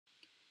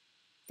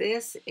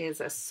This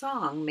is a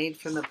song made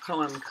from the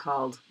poem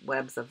called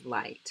Webs of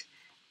Light.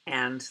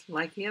 And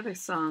like the other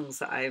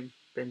songs I've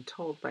been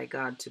told by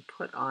God to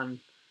put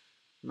on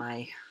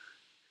my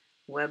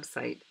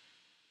website,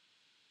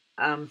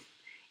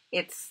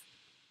 it's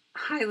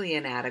highly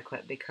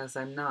inadequate because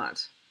I'm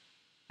not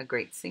a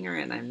great singer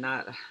and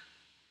I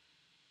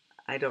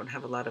don't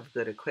have a lot of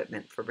good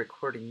equipment for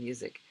recording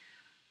music.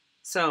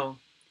 So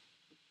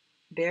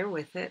bear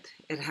with it.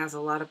 It has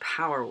a lot of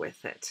power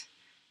with it.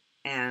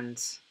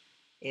 And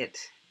it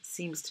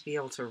seems to be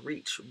able to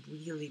reach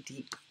really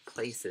deep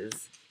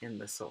places in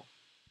the soul.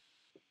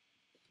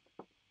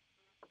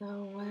 The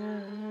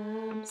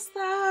webs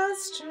that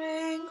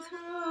string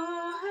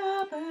through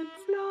heaven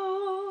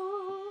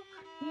flow,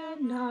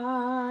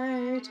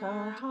 unite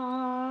our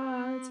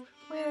hearts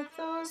with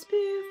those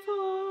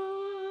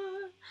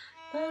before.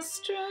 The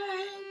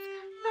strength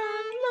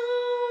and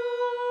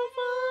love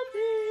of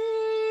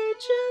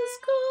ages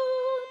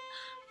gone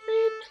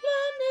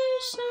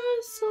replenish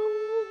our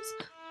souls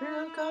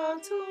through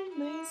God's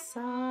only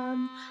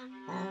Son,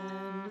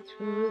 and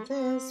through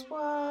this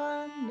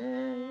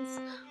oneness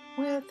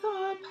with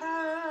our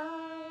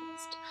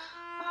past,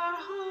 our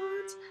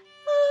hearts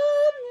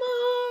and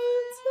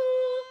minds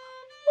are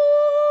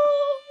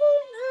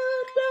one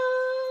at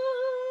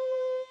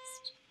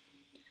last.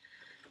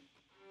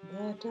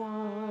 The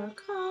dark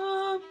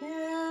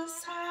abyss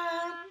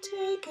had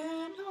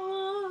taken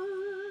on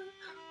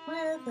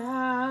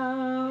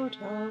without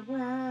our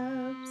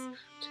webs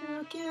to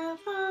give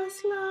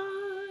us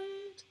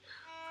light,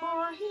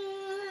 for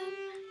in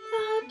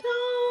the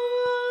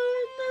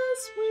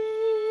darkness we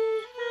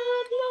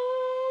had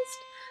lost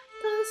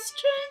the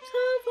strength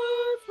of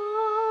our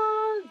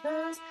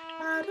fathers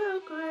at a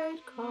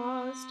great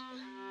cost.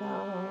 The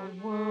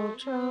world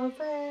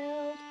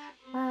travailed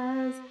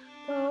as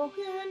though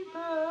in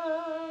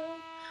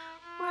birth,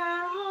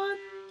 whereon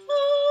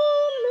the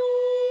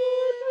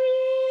Lord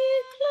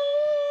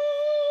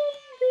reclaimed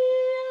the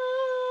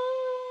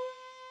earth.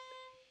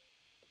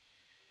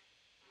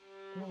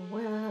 The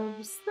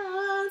webs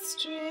that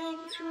string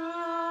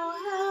through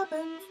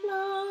heaven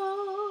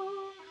flow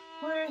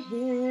were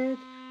hid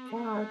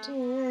far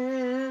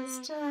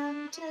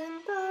distant in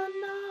the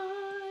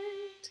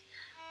night,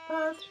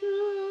 but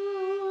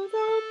through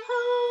the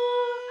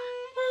power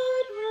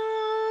that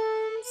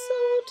ran so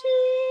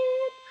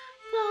deep,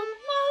 the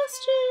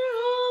Master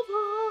of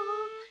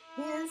all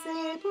is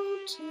able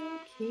to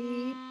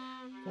keep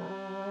the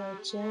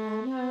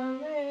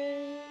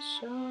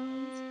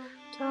generations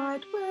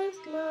tied with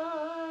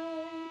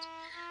light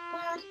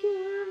that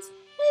gives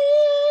me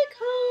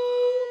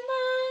calm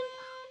and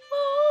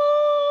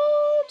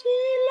all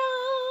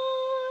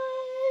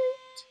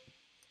delight.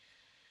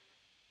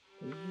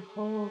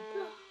 Behold,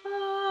 the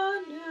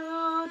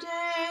new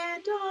day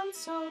dawns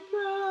so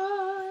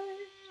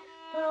bright,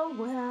 the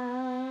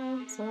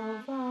webs all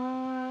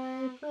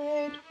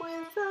vibrate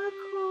with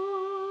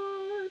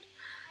accord.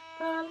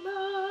 The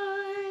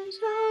light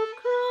of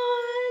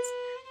Christ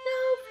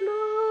now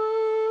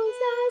flows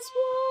as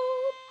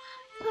one,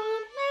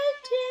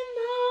 connecting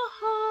the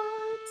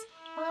hearts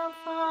of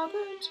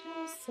Father to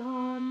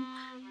Son,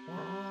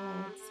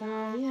 that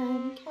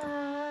Zion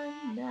can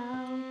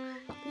now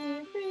be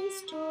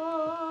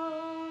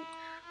restored.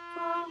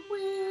 For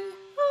we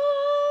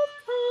have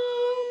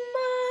come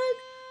back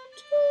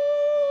to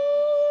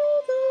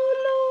the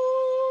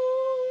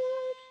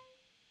Lord.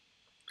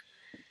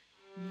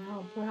 Now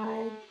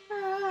bride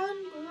and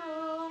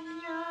groom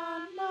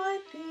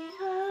unite the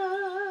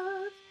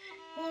earth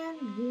in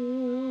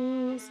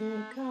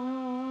music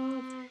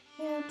of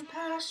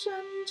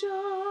impassioned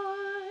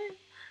joy.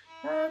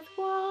 Earth,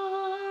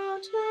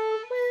 water,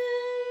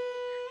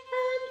 wind,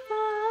 and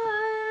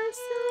fire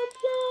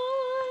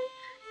supply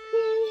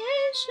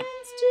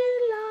creation's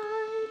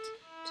delight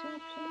to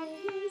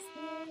please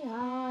the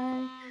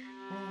eye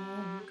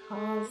and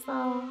cause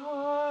the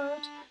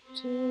heart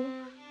to